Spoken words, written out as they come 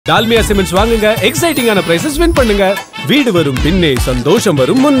Dalmia cements வாங்குங்க, எக்ஸைட்டிங்கான prices win பண்ணுங்க. வீடு வரும் பின்னே சந்தோஷம்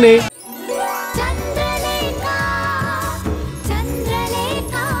வரும் முன்னே.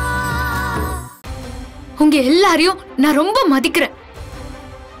 உங்க எல்லாரையும் நான் ரொம்ப மதிக்கிறேன்.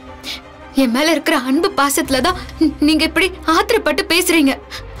 என் மேல இருக்கிற அன்பு பாசத்துல தான் நீங்க இப்படி ஆத்திரப்பட்டு பேசுறீங்க.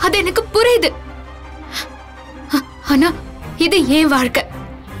 அது எனக்கு புரியுது. ஆனா இது ஏன் வாழ்க்கை.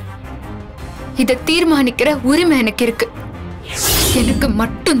 இத தீர்மானிக்கிற உரிமை எனக்கு இருக்கு. எனக்கு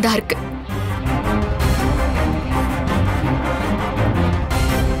மட்டும்தான் இருக்கு.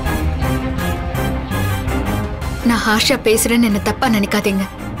 நான் ஹாஷா பேசுறேன்னு என்ன தப்பா நினைக்காதீங்க.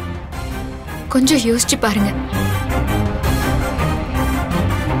 கொஞ்சம் யோசிச்சு பாருங்க.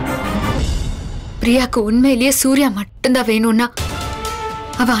 பிரியாக்கு உண்மையிலேயே சூர்யா மட்டும்தான் வேணும்னா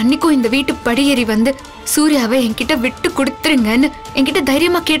அவ அன்னைக்கும் இந்த வீட்டு படியேறி வந்து சூர்யாவை என்கிட்ட விட்டு கொடுத்துருங்கன்னு என்கிட்ட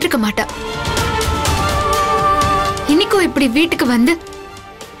தைரியமா கேட்டிருக்க மாட்டா. இன்னைக்கும் இப்படி வீட்டுக்கு வந்து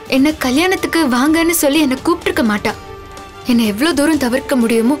என்ன கல்யாணத்துக்கு வாங்கன்னு சொல்லி என்ன கூப்பிட்டுருக்க மாட்டா. என்ன எவ்வளவு தூரம் தவிர்க்க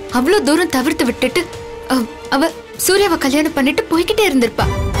முடியுமோ அவ்வளவு தூரம் தவிர்த்து விட்டுட்டு அவ சூர்யாவை கல்யாணம் பண்ணிட்டு போய்கிட்டே இருந்திருப்பா.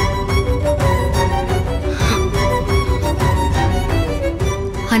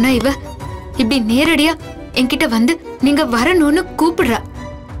 ஆனா இவ இப்படி நேரடியா என்கிட்ட வந்து நீங்க வரணும்னு கூப்பிடுறா.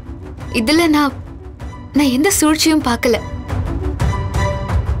 இதுல நான் எந்த சூழ்ச்சியும் பார்க்கல.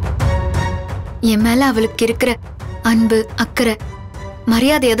 என் மேல அவளுக்கு இருக்கிற அன்பு, அக்கறை,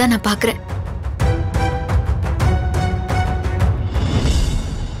 மரியாதையை தான் நான் பார்க்கிறேன்.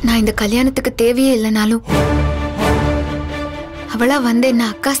 நான் இந்த கல்யாணத்துக்கு தேவையே இல்லைனாலும் அவளா வந்து என்ன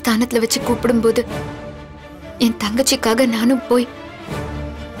அக்கா ஸ்தானத்துல வச்சு கூப்பிடும்போது என் தங்கச்சிக்காக நானும் போய்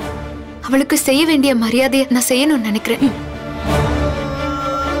அவளுக்கு செய்ய வேண்டிய மரியாதையை நான் செய்யணும்னு நினைக்கிறேன்.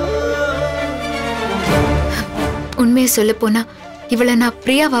 உண்மையை சொல்ல போனா இவளை நான்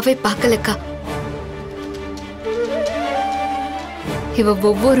பிரியாவாவே பார்க்கலக்கா. இவ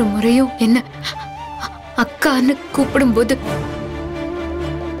ஒவ்வொரு முறையும் என்ன அக்கான்னு கூப்பிடும் போது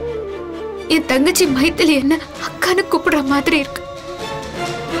என் தங்கச்சி மைத்திலி என்ன அக்கான்னு கூப்பிடுற மாதிரி இருக்கு.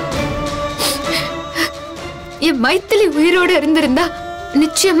 என் மைத்திலி உயிரோட இருந்திருந்தா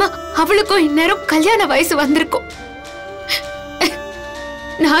நிச்சயமா அவளுக்கும் இந்நேரம் கல்யாண வயசு வந்திருக்கும்.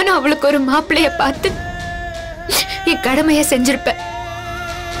 நானும் அவளுக்கு ஒரு மாப்பிள்ளைய பார்த்து என் கடமைய செஞ்சிருப்பேன்.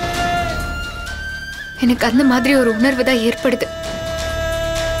 எனக்கு அந்த மாதிரி ஒரு உணர்வு தான் ஏற்படுது.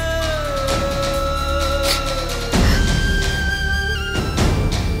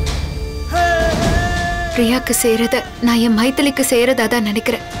 பிரியாக்கு செய்யறத நான் என் மைத்திலிக்கு செய்யறதா தான்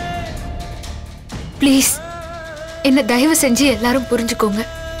நினைக்கிறேன். பிளீஸ் என்ன தயவு செஞ்சு எல்லாரும் புரிஞ்சுக்கோங்க.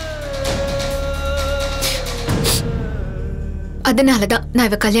 அதனாலதான் நான்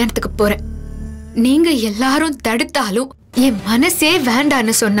இவ கல்யாணத்துக்கு போறேன். நீங்க எல்லாரும் தடுத்தாலும் என் மனசே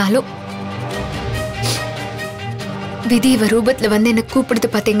வேண்டான்னு சொன்னாலும் விதி இவ ரூபத்துல வந்து என்ன கூப்பிடுது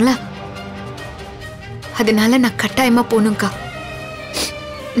பாத்தீங்களா? அதனால நான் கட்டாயமா போகணும்க்கா.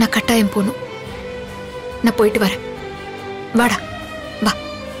 நான் கட்டாயம் போகணும். நான் போயிட்டு வரேன். வாடா வா.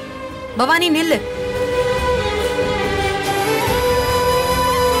 பவானி நில்லு.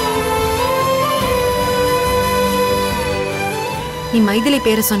 நீ மைதிலி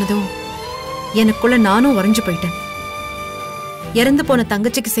பேரை சொன்னதும் எனக்குள்ள நானும் உறைஞ்சு போயிட்டேன். இறந்து போன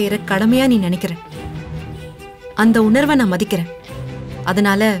தங்கச்சிக்கு செய்யற கடமையா நீ நினைக்கிற அந்த உணர்வை நான் மதிக்கிறேன்.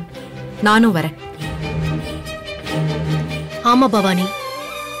 அதனால நானும் வரேன். ஆமா பவானி,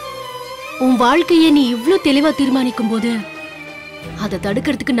 உன் வாழ்க்கைய நீ இவ்ளோ தெளிவா தீர்மானிக்கும் போது அதை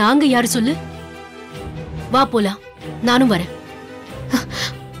தடுக்கிறதுக்கு நாங்க யாரு சொல்லு? வா போலாம், நானும் வரேன்.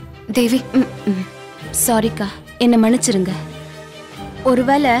 தேவி, சாரிக்கா, என்ன மன்னிச்சிருங்க.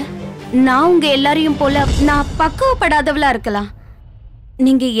 ஒருவேளை நான் உங்க எல்லாரையும் போல நான் பக்குவப்படாதவளா இருக்கலாம்.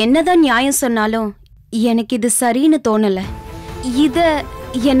 நீங்க என்னதான் நியாயம் சொன்னாலும் எனக்கு இது சரின்னு தோணல. இத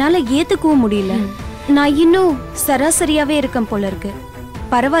என்னால ஏத்துக்கவும் முடியல. நான் இன்னும் சராசரியாவே இருக்கேன் போல இருக்கு.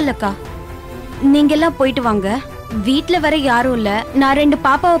 பரவாயில்லக்கா, நீங்க எல்லாம் போயிட்டு வாங்க. வீட்ல வர யாரும் இல்ல. நான் 2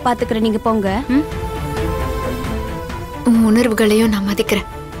 பாப்பாவை பாத்துக்கிறேன். நீங்க போங்க. உன் உணர்வுகளையும் நான் மதிக்கிறேன்.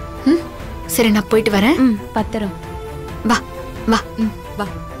 சரி, நான் போயிட்டு வரேன். பத்திரம். வா வா வா.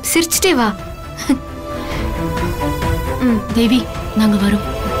 சிரிச்சிட்டே வா. தேவி, நாங்க வரோம்.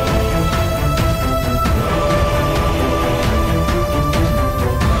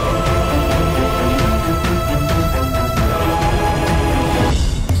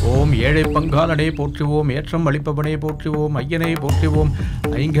 ஓம் ஏழை பங்காளனே போற்றுவோம், ஏற்றம் அளிப்பவனே போற்றுவோம், ஐயனை போற்றுவோம்,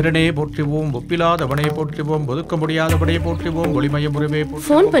 ஐங்கரனே போற்றுவோம், ஒப்பிலாதவனே போற்றுவோம், ஒதுக்க முடியாதவனே போற்றுவோம், ஒளிமய முறைவே.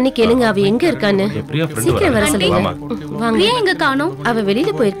 போன் பண்ணி கேளுங்க அவ எங்க இருக்கான்னு. சீக்கிரம் வர சொல்லுங்க. வாங்க. எங்க காணோம்? அவ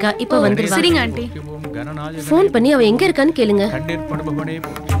வெளியில போயிருக்கா. இப்ப வந்துருவா. சரிங்க ஆண்டி. போன் பண்ணி அவ எங்க இருக்கான்னு கேளுங்க. கண்ணீர் படுபவனே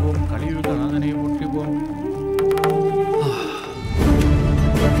போற்றுவோம், கலியுகநாதனே போற்றுவோம்.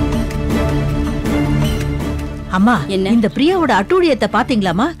 அம்மா இந்த பிரியாவோட அட்டூழியத்தை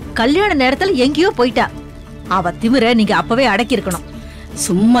பாத்தீங்களாமா? கல்யாண நேரத்துல எங்கேயோ போயிட்டா. அவ திமிர நீங்க அப்பவே அடக்கி இருக்கணும்.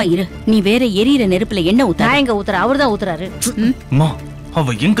 சும்மா இரு. நீ வேற எரியிற நெருப்புல என்ன ஊத்த? நான் எங்க ஊத்துற? அவர்தான் ஊத்துறாரு. அம்மா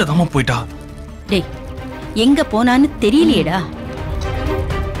அவ எங்க தாமா போயிட்டா? டேய் எங்க போனான்னு தெரியலையேடா.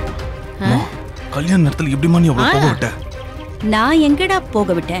 கல்யாண நேரத்துல எப்படிமா நீ அவளை போக விட்ட? நான் எங்கடா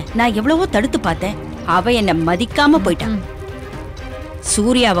போக விட்டேன்? நான் எவ்வளவோ தடுத்து பார்த்தேன். அவ என்ன மதிக்காம போயிட்டான்.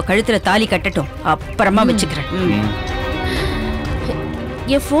 சூர்யா அவ கழுத்துல தாலி கட்டட்டும், அப்புறமா வச்சுக்கிறேன்.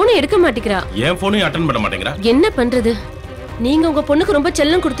 என் போனை எடுக்க மாட்டேங்கிறா. என் போனையும் அட்டெண்ட் பண்ண மாட்டேங்கிறா. என்ன பண்றது? நீங்க உங்க பொண்ணுக்கு ரொம்ப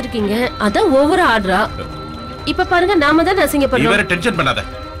செல்லம் கொடுத்திருக்கீங்க, அதான் ஓவரா ஆடுறா. இப்ப பாருங்க, நாம தான் அசிங்கப்படுறோம். நீ வேற டென்ஷன் பண்ணாத.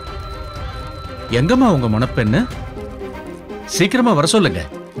 எங்கம்மா உங்க மணப்பெண்ணு? சீக்கிரமா வர சொல்லுங்க,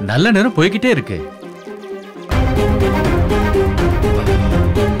 நல்ல நேரம் போய்கிட்டே இருக்கு.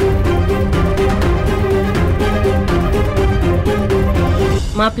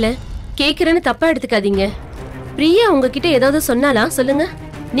 மாப்பிள்ள, கேக்குறேன்னு தப்பா எடுத்துக்காதீங்க. பிரியா உங்ககிட்ட ஏதாவது சொன்னாலா? சொல்லுங்க.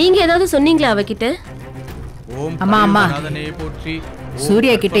 நீங்க ஏதாவது சொன்னீங்களா அவகிட்ட? அம்மா அம்மா,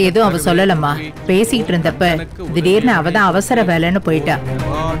 சூர்யா கிட்ட எதுவும் அவ சொல்லலம்மா. பேசிக்கிட்டு இருந்தப்ப திடீர்னு அவதான் அவசர வேலைன்னு போயிட்டா.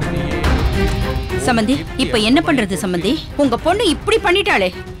 சம்பந்தி, இப்ப என்ன பண்றது சம்பந்தி? உங்க பொண்ணு இப்படி பண்ணிட்டாளே.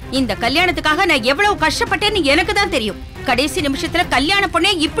 இந்த கல்யாணத்துக்காக நான் எவ்வளவு கஷ்டப்பட்டேன்னு எனக்கு தான் தெரியும். கடைசி நிமிஷத்துல கல்யாண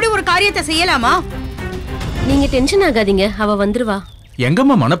பொண்ணே இப்படி ஒரு காரியத்தை செய்யலாமா? நீங்க டென்ஷன் ஆகாதீங்க, அவ வந்துருவா.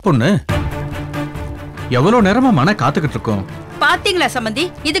 எங்கம்மா மணப்பொண்ணு? எவ்வளவு நேரமா மன காத்துக்கிட்டு இருக்கோம். பாத்தீங்களா சம்பந்தி,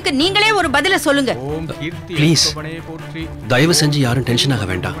 இதுக்கு நீங்களே ஒரு பதில சொல்லுங்க. ப்ளீஸ், தயவு செஞ்சு யாரும் டென்ஷன் ஆக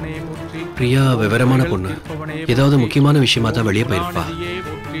வேண்டாம். பிரியா விவரமான பொண்ணு, ஏதாவது முக்கியமான விஷயமா தான் வெளியே போயிருப்பா.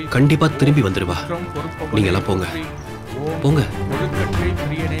 கண்டிப்பா திரும்பி வந்துருவா. நீங்க எல்லாம் போங்க போங்க.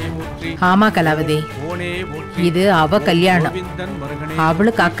 ஆமா கலாவதி, இது அவ கல்யாணம்.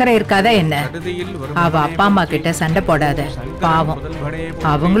 அவளுக்கு அக்கறை இருக்காதா என்ன? அவ அப்பா அம்மா கிட்ட சண்டை போடாத. பாவம்,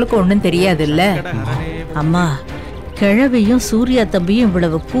 அவங்களுக்கு ஒண்ணும் தெரியாது இல்ல. அம்மா, கிழவியும் சூர்யா தம்பியும்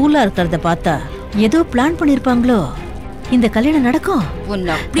இவ்வளவு கூலா இருக்கிறத பார்த்தா ஏதோ பிளான் பண்ணிருப்பாங்களோ. இந்த கல்யாணம் நடக்கும்.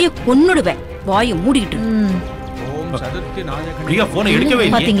 உன்னை அப்படியே கொன்னுடுவேன். வாயை மூடிட்டு.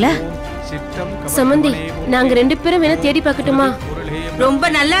 பாத்தீங்களா சம்பந்தி, நாங்க 2 பேரும் வேணா தேடி பார்க்கட்டுமா? ரொம்ப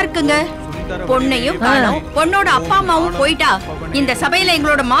நல்லா இருக்குங்க. பொண்ணையும் காணோம், பொண்ணோட அப்பா அம்மாவும் போயிட்டா. இந்த சபையில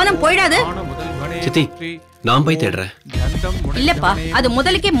எங்களோட மானம் போயிடாது. சித்தி, நான் போய் தேடுறேன். இல்லப்பா, அது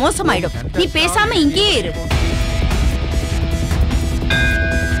முதலுக்கே மோசமாயிடும். நீ பேசாம இங்கேயே இரு.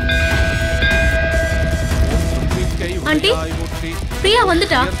 ஆண்டி, பிரியா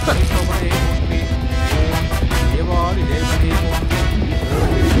வந்துட்டா.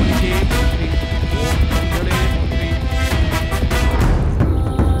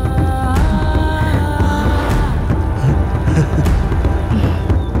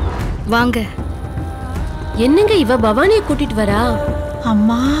 வாங்க. என்னங்க இவ பவானியை கூட்டிட்டு வரா?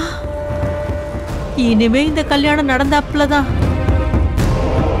 அம்மா, இனிமே இந்த கல்யாணம் நடந்தாப்புலதான்.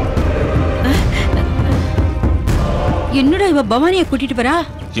 என்னடா இவ பவானியை கூட்டிட்டு வரா?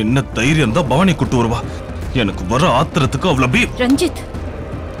 என்ன தைரியம் தான் பவானி கூட்டு வருவா? எனக்கு வர ஆத்திரத்துக்கு அவ்வளவு அப்படியே. ரஞ்சித்,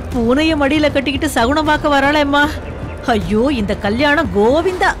 பூனைய மடியில கட்டிக்கிட்டு சகுனம் பார்க்க வராளேம்மா. ஐயோ, இந்த கல்யாணம்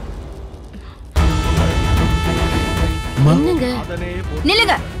கோவிந்தா. என்னங்க?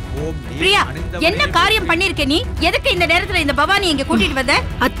 நில்லுங்க. பிரியா, என்ன காரியம் பண்ணிருக்க நீ? எதுக்கு இந்த நேரத்துல இந்த பவானி இங்க கூட்டிட்டு வந்த?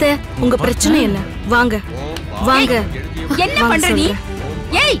 அத்தை, உங்க பிரச்சனை என்ன? வாங்க வாங்க. என்ன பண்ற நீ?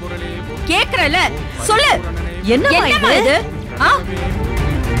 ஏய், கேக்குறல, சொல்லு. என்னம்மா இது?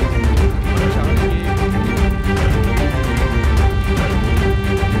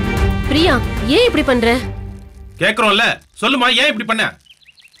 பிரியா, ஏன் இப்படி பண்ற? கேக்குறோம்ல, சொல்லுமா, ஏன் இப்படி பண்ண?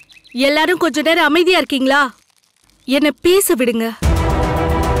 எல்லாரும் கொஞ்ச நேரம் அமைதியா இருக்கீங்களா? என்ன பேச விடுங்க.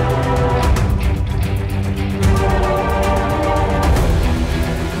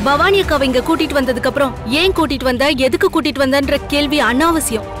 பவானி அக்காவை இங்க கூட்டிட்டு வந்ததுக்கு அப்புறம் ஏன் கூட்டிட்டு வந்த, எதுக்கு கூட்டிட்டு வந்தன்ற கேள்வி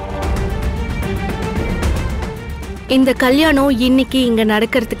அனாவசியம். இந்த கல்யாணம் இன்னைக்கு இங்க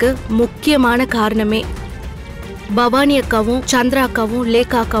நடக்கிறதுக்கு முக்கியமான காரணமே பவானி அக்காவும் சந்திரா அக்காவும்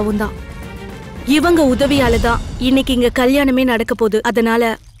லேகா அக்காவும் தான். இவங்க உதவியால தான் இன்னைக்கு இங்க கல்யாணமே நடக்க போகுது.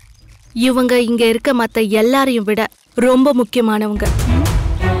 அதனால இவங்க இங்க இருக்க மத்த எல்லாரையும் விட ரொம்ப முக்கியமானவங்க.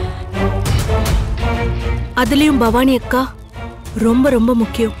 அதுலயும் பவானி அக்கா ரொம்ப ரொம்ப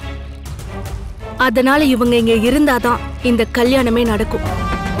முக்கியம். அதனால இவங்க இங்க இருந்தாதான் இந்த கல்யாணமே நடக்கும்.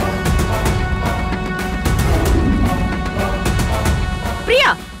 பிரியா,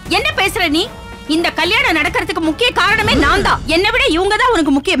 என்ன பேசுற நீ? இந்த கல்யாணம் நடக்கிறதுக்கு முக்கிய காரணமே நான் தான். என்னை விட இவங்க தான்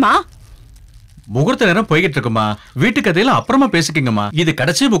உனக்கு முக்கியமா? முகூர்த்த நேரம் போய்கிட்டு இருக்குமா. வீட்டு கதையில அப்புறமா பேசிக்கங்கம்மா. இது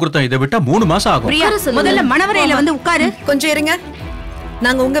கடைசி முகூர்த்தம். இதை விட்டா 3 மாசம் ஆகும். பிரியா, முதல்ல மணவரையில வந்து உட்காரு. கொஞ்சம் இருங்க.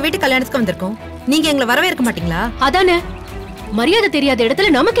 நாங்க உங்க வீட்டு கல்யாணத்துக்கு வந்திருக்கோம். நீங்க எங்களை வரவேற்க மாட்டீங்களா? அதானே, மரியாதை தெரியாத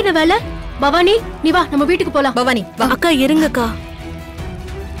இடத்துல நமக்கு என்ன வேலை? பவானி நீ வா, நம்ம வீட்டுக்கு போலாம். பவானி அக்கா இருங்கக்கா.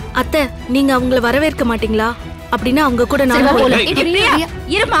 அத்தை, நீங்க அவங்கள வரவேற்க மாட்டீங்களா? அப்படின்னா அவங்க கூட நானும் போலாம்.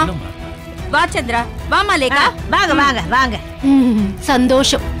 இருமா. வா சந்திரா, வாமா லேகா. வாங்க வாங்க வாங்க.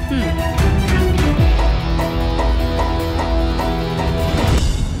 சந்தோஷம்.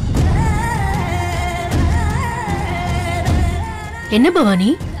 என்ன பவானி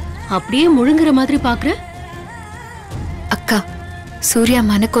அப்படியே முழுங்குற மாதிரி பாக்குற? அக்கா, சூர்யா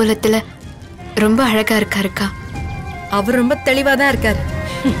மனக்கோலத்துல ரொம்ப அழகா இருக்காருக்கா. அவர் ரொம்ப தெளிவாதான் இருக்காரு.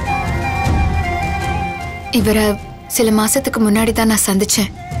 இவரை சில மாசத்துக்கு முன்னாடி தான் நான்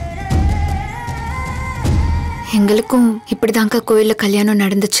சந்திச்சேன். எங்களுக்கும் இப்படிதாங்க கோயில்ல கல்யாணம்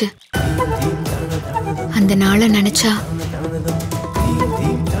நடந்துச்சு. அந்த நாளை நினைச்சா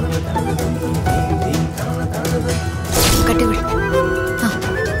கட்டிவிடு.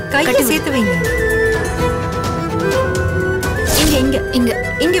 கையை சேர்த்து வைங்க. இங்க இங்க இங்க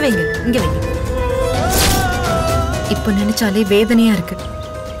இங்க வைங்க, இங்க வைங்க. இப்ப நினைச்சாலே வேதனையா இருக்கு.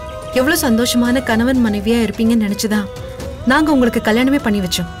 எவ்வளவு சந்தோஷமான கணவன் மனைவியா இருப்பீங்கன்னு நினைச்சுதான் நாங்க உங்களுக்கு கல்யாணமே பண்ணி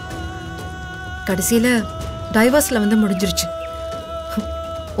வச்சோம். கடைசியில டைவர்ஸ்ல வந்து முடிஞ்சிருச்சு.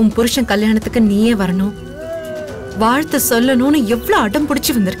 உன் புருஷன் கல்யாணத்துக்கு நீயே வரணும், வாழ்த்து சொல்லணும்னு எவ்வளவு அடம்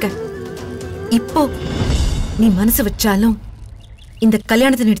பிடிச்சு வந்திருக்க. இப்போ நீ மனசு வச்சாலும் இந்த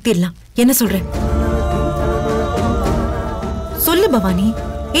கல்யாணத்தை நிறுத்திடலாம். என்ன சொல்ற? சொல்லு பவானி.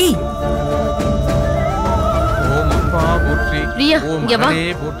 ஏய் ரியா, இங்க வா.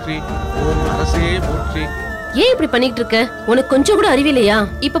 ஏன் இப்படி பண்ணிட்டு இருக்க? உனக்கு கொஞ்சம் கூட அறிவில்லையா?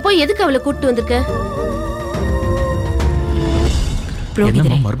 இப்ப போய் எதுக்கு அவளை கூட்டிட்டு வந்திருக்க?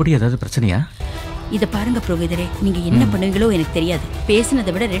 மறுபடியும் ஏதாவது பிரச்சனையா? இத பாருங்க புரோகிதரே, நீங்க என்ன பண்ணுவீங்களோ எனக்கு தெரியாது.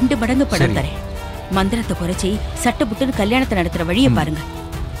 பேசினதை விட 2 மடங்கு பணம் தரேன். மந்திரத்தை குறைச்சி சட்ட புட்டுன்னு கல்யாணத்தை நடத்துற வழியை பாருங்க.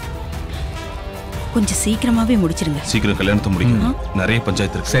 கொஞ்சம் சீக்கிரமாவே முடிச்சிருங்க. சீக்கிரம் கல்யாணத்தை முடிக்கணும். நிறைய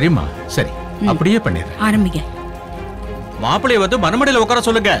பஞ்சாயத்து இருக்கு. சரிம்மா, சரி அப்படியே பண்ணிடுறேன். ஆரம்பிங்க. மாப்பிள்ளைய வந்து மணமடையில உட்கார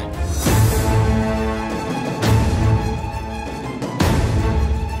சொல்லுங்க.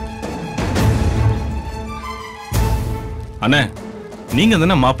 அண்ணே, நீங்க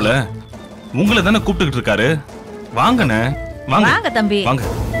தானே மாப்பிள்ள, உங்களை தானே கூப்பிட்டுக்கிட்டு இருக்காரு. வாங்கண்ணே, வாங்க. வாங்க தம்பி, வாங்க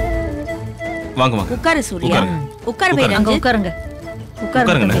வாங்க வாங்க. உட்காரு சூர்யா, உட்காரு. அங்க உட்காருங்க.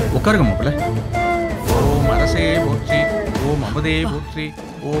 உட்காருங்க, உட்காருங்க மாப்பிள்ள. ஓம் அரசே போற்றி, ஓம் அமுதே போற்றி,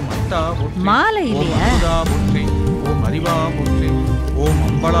 ஓம் அத்தா போற்றி, மாலை இல்லையா? போற்றி, ஓம் அறிவா போற்றி, ஓம்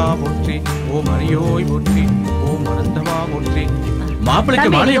அம்பளா போற்றி, ஓம் அரியோய் போற்றி, ஓம் அனந்தமா போற்றி. மாப்பிளைக்கு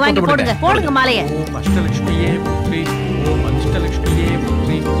மாலையை போட்டு போடுங்க, போடுங்க மாலையை. ஓம் அஷ்டலட்சுமியே போற்றி, ஓம் அஷ்டலட்சுமியே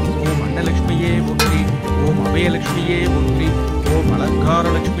போற்றி, ஓம் அண்டலட்சுமியே போற்றி, ஓம் அபயலட்சுமியே போற்றி, ஓம்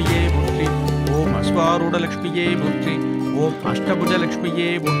அலங்காரலட்சுமியே போற்றி, ஓம் அஸ்வாரூடலட்சுமியே போற்றி, ஓம் அஷ்டபுஜலட்சுமியே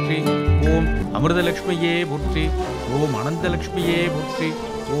போற்றி, ஓம் அமிர்தலட்சுமியே போற்றி, ஓம் அனந்தலட்சுமியே போற்றி,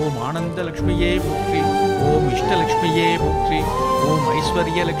 ஓம் ஆனந்தலட்சுமியே போற்றி, ஓம் இஷ்டலட்சுமியே போற்றி, ஓம்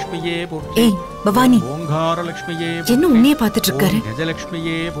ஐஸ்வர்யலட்சுமியே போற்றி. ஏய் பவானி, ஓங்காரலட்சுமியே என்ன உன்னையே பார்த்துட்டு இருக்காரு?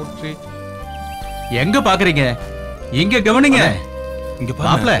 கஜலட்சுமியே போற்றி. எங்க பாக்குறீங்க? இங்க கவனிங்க. இங்க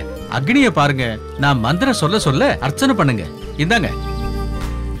மாப்ள, அக்னிய பாருங்க. நான் மந்திரம் சொல்ல சொல்ல அர்ச்சனை பண்ணுங்க. இந்தாங்க,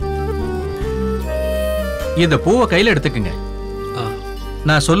 இந்த பூவை கையில எடுத்துக்குங்க.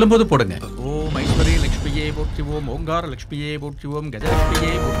 நான் சொல்லும் போது போடுங்க. ஓம் ஐஸ்வர்ய லட்சுமியே போற்றி, ஓம் ஓங்கார லட்சுமியே போற்றி, ஓம்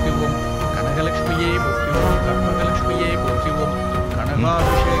கஜலட்சுமியே போற்றி, ஓம் கனகலட்சுமியே போற்றி, ஓம் கற்பகலட்சுமியே போற்றி, ஓம்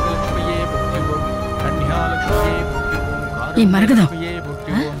கனகாபிஷேக லட்சுமியே போற்றி, ஓம் கன்னியாலட்சுமியே போற்றி, ஓம் காரலட்சுமியே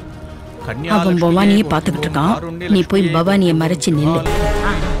போற்றி, ஓம் கன்னியா. அவன் பவானியை பாத்துக்கிட்டு இருக்கான். நீ போய் பவானியை மறைச்சு நில்லு.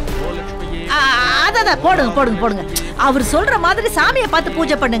 அதான் போடுங்க போடுங்க போடுங்க. அவர் சொல்ற மாதிரி சாமியை பார்த்து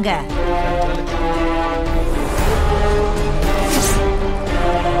பூஜை பண்ணுங்க.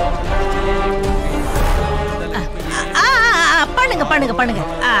 பண்ணுங்க பண்ணுங்க பண்ணுங்க.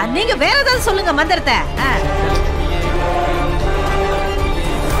 நீங்க வேற ஏதாவது சொல்லுங்க மந்திரத்தை.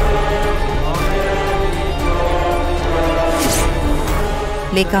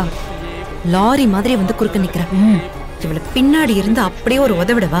 லேகா, லாரி மாதிரி வந்து குறுக்க நிக்கிறேன். இவளை பின்னாடி இருந்து அப்படியே ஒரு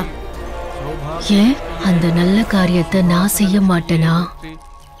உதவிடவா? ஏன் அந்த நல்ல காரியத்தை நான் செய்ய மாட்டேனா?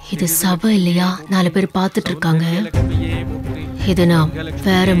 இது சபை இல்லையா? 4 பேர் பார்த்துட்டு இருக்காங்க. இது நான்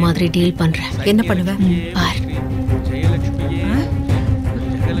வேற மாதிரி டீல் பண்றேன். என்ன பண்ணுவேன் பாரு.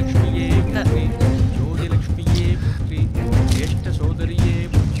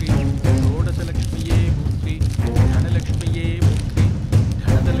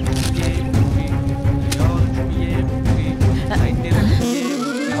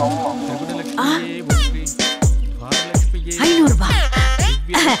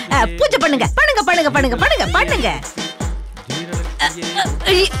 பூஜை பண்ணுங்க பண்ணுங்க பண்ணுங்க பண்ணுங்க பண்ணுங்க பண்ணுங்க.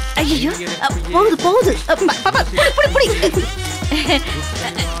 ஐயோ போகுது போகுது. புடி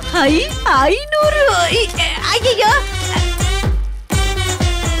 500. ஐயோ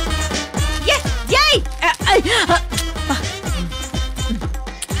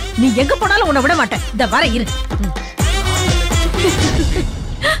நீ எங்க போனாலும் உன்னை விட மாட்டேன். இந்த வர இரு.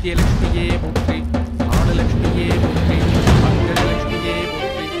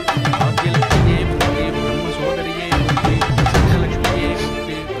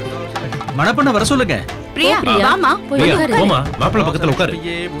 மணப்பண்ண வர சொல்லுங்க. பிரியா வாமா போய் உட்காரு. போமா மாப்பிள்ளை பக்கத்துல உட்காரு.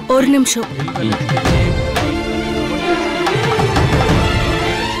 ஒரு நிமிஷம்.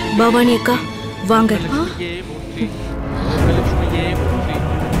 பவானி அக்கா வாங்க.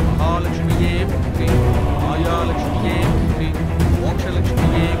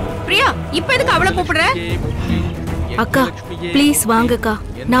 பிரியா இப்ப எதுக்கு அவளை கூப்பிடுற? அக்கா ப்ளீஸ் வாங்கக்கா.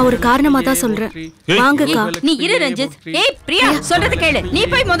 நான் ஒரு காரணமா தான் சொல்றேன். வாங்கக்கா. நீ இரு ரஞ்சித். ஏய் பிரியா சொல்றது கேளு. நீ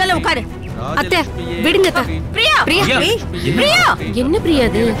போய் முதல்ல உட்காரு. அத்தை விடுங்க அக்கா. பிரியா பிரியா பிரியா என்ன பிரியா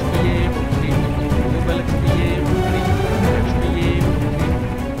அது?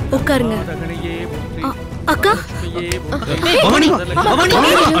 உட்காருங்க. அக்கா பவானி பவானி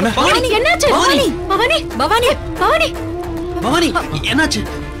பவானி என்னாச்சு? பவானி பவானி பவானி பவானி பவானி என்னாச்சு?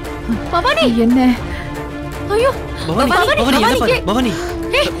 பவானி என்ன? ஐயோ பவானி பவானி என்ன பாரு. பவானி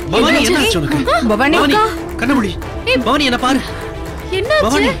பவானி என்னாச்சு உனக்கு? பவானி கண்ணமுடி. பவானி என்ன பாரு. என்னாச்சு?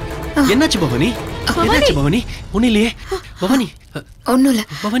 பவானி என்னாச்சு பவானி? என்னாச்சு பவானி? ஒண்ணு இல்லையே பவானி. ஒண்ணும் இல்ல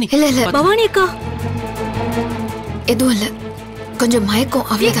பவானி. இல்ல இல்ல பவானி அக்கா எதுவும் இல்ல. கொஞ்சம் மயக்கம்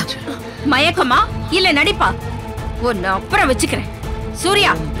அவ்வளவுதான். மயக்கமா இல்ல நடிப்பா? ஒன்னு அப்புறம் வச்சுக்கிறேன்.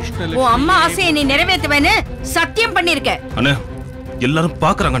 சூர்யா உன் அம்மா ஆசையை நீ நிறைவேற்றுவேன்னு சத்தியம் பண்ணிருக்க. அண்ணா எல்லாரும்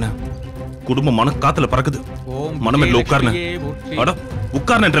பாக்குறாங்க அண்ணா. குடும்பம் மன காத்துல பறக்குது. மனமே உட்கார்ன. அட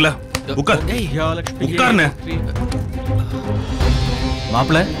உட்கார்னன்றல. உட்கார். உட்கார்ன.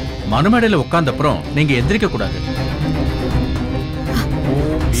 மாப்பிள்ள மணமேடையில உட்கார்ந்த அப்புறம் நீங்க எந்திரிக்க கூடாது.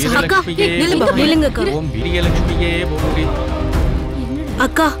 அக்கா நில்லுங்க அக்கா. ஓம் விஜயலட்சுமியே போற்றி.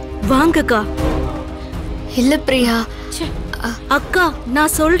 அக்கா வாங்கக்கா. இல்ல பிரியா. அக்கா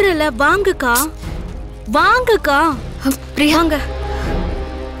நான் சொல்றேன்ல வாங்கக்கா. வாங்கக்கா. பிரியாங்க.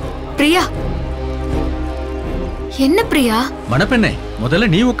 பிரியா என்ன பிரியா? மணப்பெண்ணே முதல்ல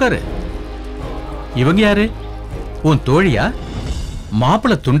நீ உட்காரு. இவங்க யாரு? உன் தோழியா?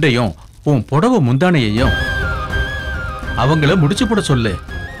 மாப்பிள துண்டையும் உன் புடவை முந்தானையையும் அவங்கள முடிச்சு போட சொல்லு.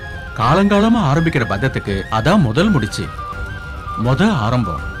 காலங்காலமா ஆரம்பிக்கிற பந்தத்துக்கு அதான் முதல் முடிச்சு,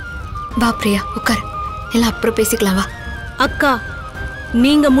 ஆரம்பம். வா பிரியா உட்காரு. எல்லாம் அப்புறம் பேசிக்கலாம் வா. அக்கா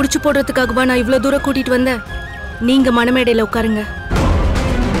நீங்க முடிச்சு போடுறதுக்காகவா நான் இவ்வளவு தூரம் கூட்டிட்டு வந்தேன். நீங்க மணமேடையில உட்காருங்க.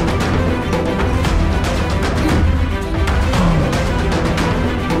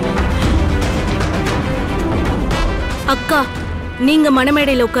 அக்கா நீங்க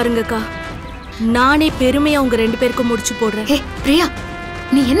மணமேடையில உட்காருங்கக்கா. நானே பெருமையா உங்க 2 பேருக்கும் முடிச்சு போடுறேன். ஏ பிரியா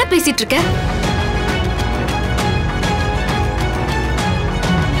நீ என்ன பேசிட்டு இருக்க?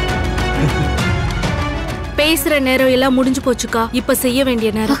 பேசுற நேரம் எல்லாம் முடிஞ்சு போச்சுக்கா. இப்ப செய்ய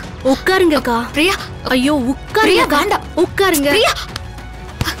வேண்டிய நேரம். உட்காருங்கக்கா. பிரியா ஐயோ உட்காருங்க. வேண்டாம் உட்காருங்க. பிரியா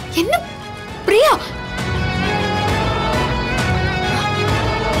என்ன பிரியா?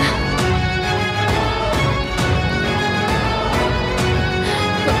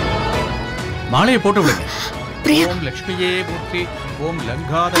 மாலையை போட்டு விடுங்க. பிரியா ஓம் லட்சுமியே போற்றி. ஓம்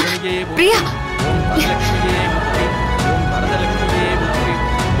லங்காதகனியே போற்றி. பிரியா ஓம் வரலட்சுமியே போற்றி. ஓம் வரதலட்சுமியே போற்றி.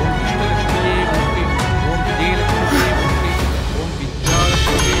 ஓம் விஷ்ணுலட்சுமியே போற்றி. ஓம் விஜயலட்சுமியே போற்றி. ஓம்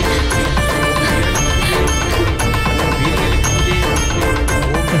வித்யாலட்சுமியே போற்றி. ஓம் வீரலட்சுமியே போற்றி.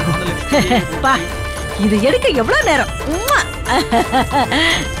 ஓம் ஞானலட்சுமியே பா போற்றி. இது எடுக்க எவ்வளவு நேரம்? உம்மா.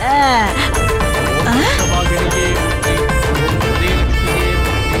 ஓம் சபாகரியே போற்றி. ஓம் விஜயலட்சுமியே போற்றி.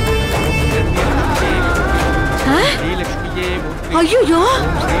 ஓம் நிர்மலட்சுமியே போற்றி. ஸ்ரீலட்சுமியே போற்றி. ஐயோ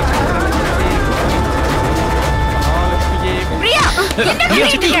பிரியா என்ன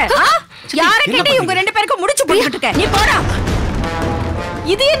பண்ணிட்டு இருக்க? யார கேட்ட இவங்க 2 பேருக்கும் முடிச்சு போட்டுட்டு இருக்க? நீ போடா.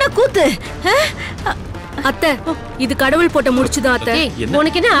 இது என்ன கூத்து? அத்தை இது கடவுள் போட்ட முடிச்சுதான் அத்தை.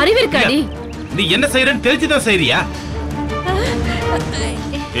 உனக்கு என்ன அறிவு இருக்காடி? நீ என்ன செய்யறன்னு தெரிஞ்சுதான் செய்றியா?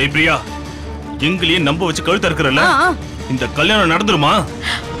 ஏய் பிரியா எங்களையே நம்ப வச்சு கழுத்து அறுக்கறல. இந்த கல்யாணம் நடந்துருமா?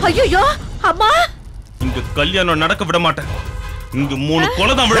 ஐயோ அம்மா இங்க கல்யாணம் நடக்க விட மாட்டேன். இங்க 3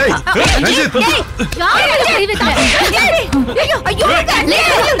 கொலை தான் விழும்.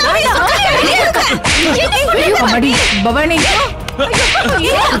 பவானி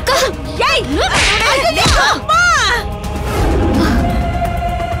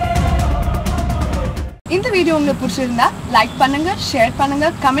இந்த வீடியோ உங்களுக்கு பிடிச்சிருந்தா லைக் பண்ணுங்க, ஷேர் பண்ணுங்க,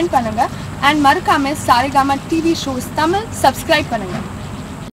 கமெண்ட் பண்ணுங்க. அண்ட் மறக்காம Saregama TV shows Tamil subscribe பண்ணுங்க.